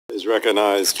is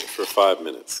recognized for 5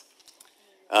 minutes.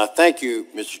 Thank you,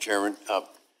 Mr. Chairman.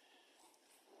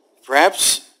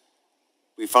 Perhaps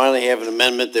we finally have an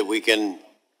amendment that we can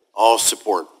all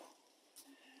support.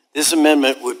 This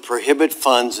amendment would prohibit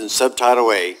funds in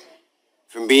Subtitle A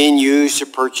from being used to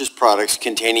purchase products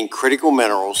containing critical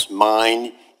minerals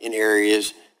mined in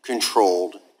areas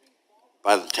controlled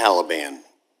by the Taliban.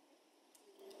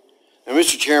 Now,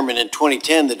 Mr. Chairman, in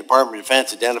 2010, the Department of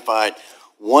Defense identified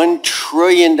 $1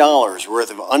 trillion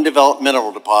worth of undeveloped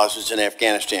mineral deposits in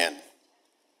Afghanistan.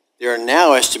 They are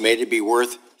now estimated to be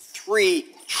worth $3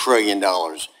 trillion,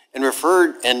 and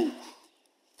the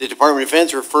Department of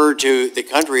Defense referred to the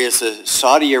country as the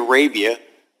Saudi Arabia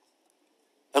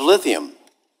of lithium.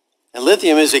 And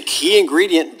lithium is a key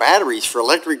ingredient in batteries for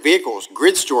electric vehicles,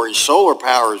 grid storage, solar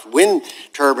powers, wind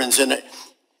turbines, and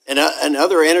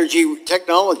other energy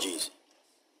technologies.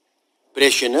 But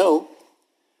as you know,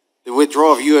 the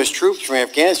withdrawal of U.S. troops from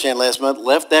Afghanistan last month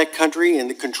left that country in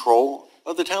the control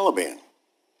of the Taliban,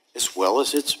 as well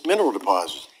as its mineral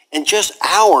deposits. And just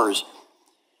hours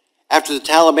after the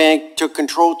Taliban took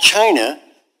control, China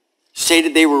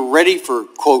stated they were ready for,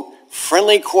 quote,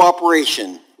 friendly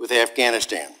cooperation with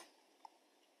Afghanistan.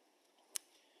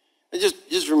 And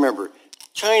just remember,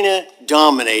 China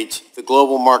dominates the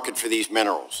global market for these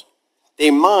minerals.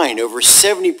 They mine over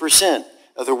 70%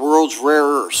 of the world's rare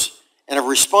earths and are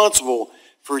responsible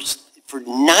for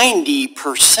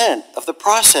 90% of the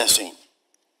processing.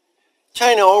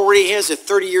 China already has a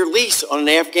 30-year lease on an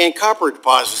Afghan copper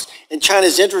deposits, and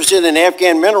China's interest in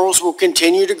Afghan minerals will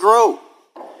continue to grow.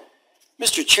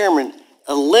 Mr. Chairman,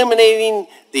 eliminating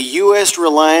the U.S.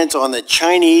 reliance on the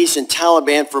Chinese and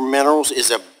Taliban for minerals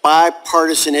is a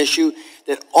bipartisan issue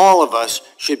that all of us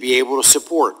should be able to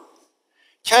support.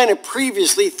 China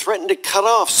previously threatened to cut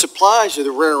off supplies of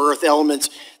the rare earth elements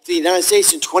to the United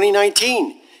States in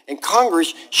 2019, and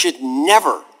Congress should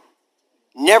never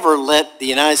let the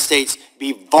United States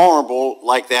be vulnerable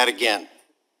like that again.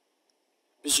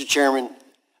 Mr. Chairman,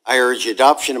 I urge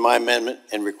adoption of my amendment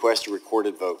and request a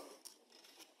recorded vote.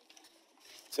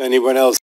 Is anyone else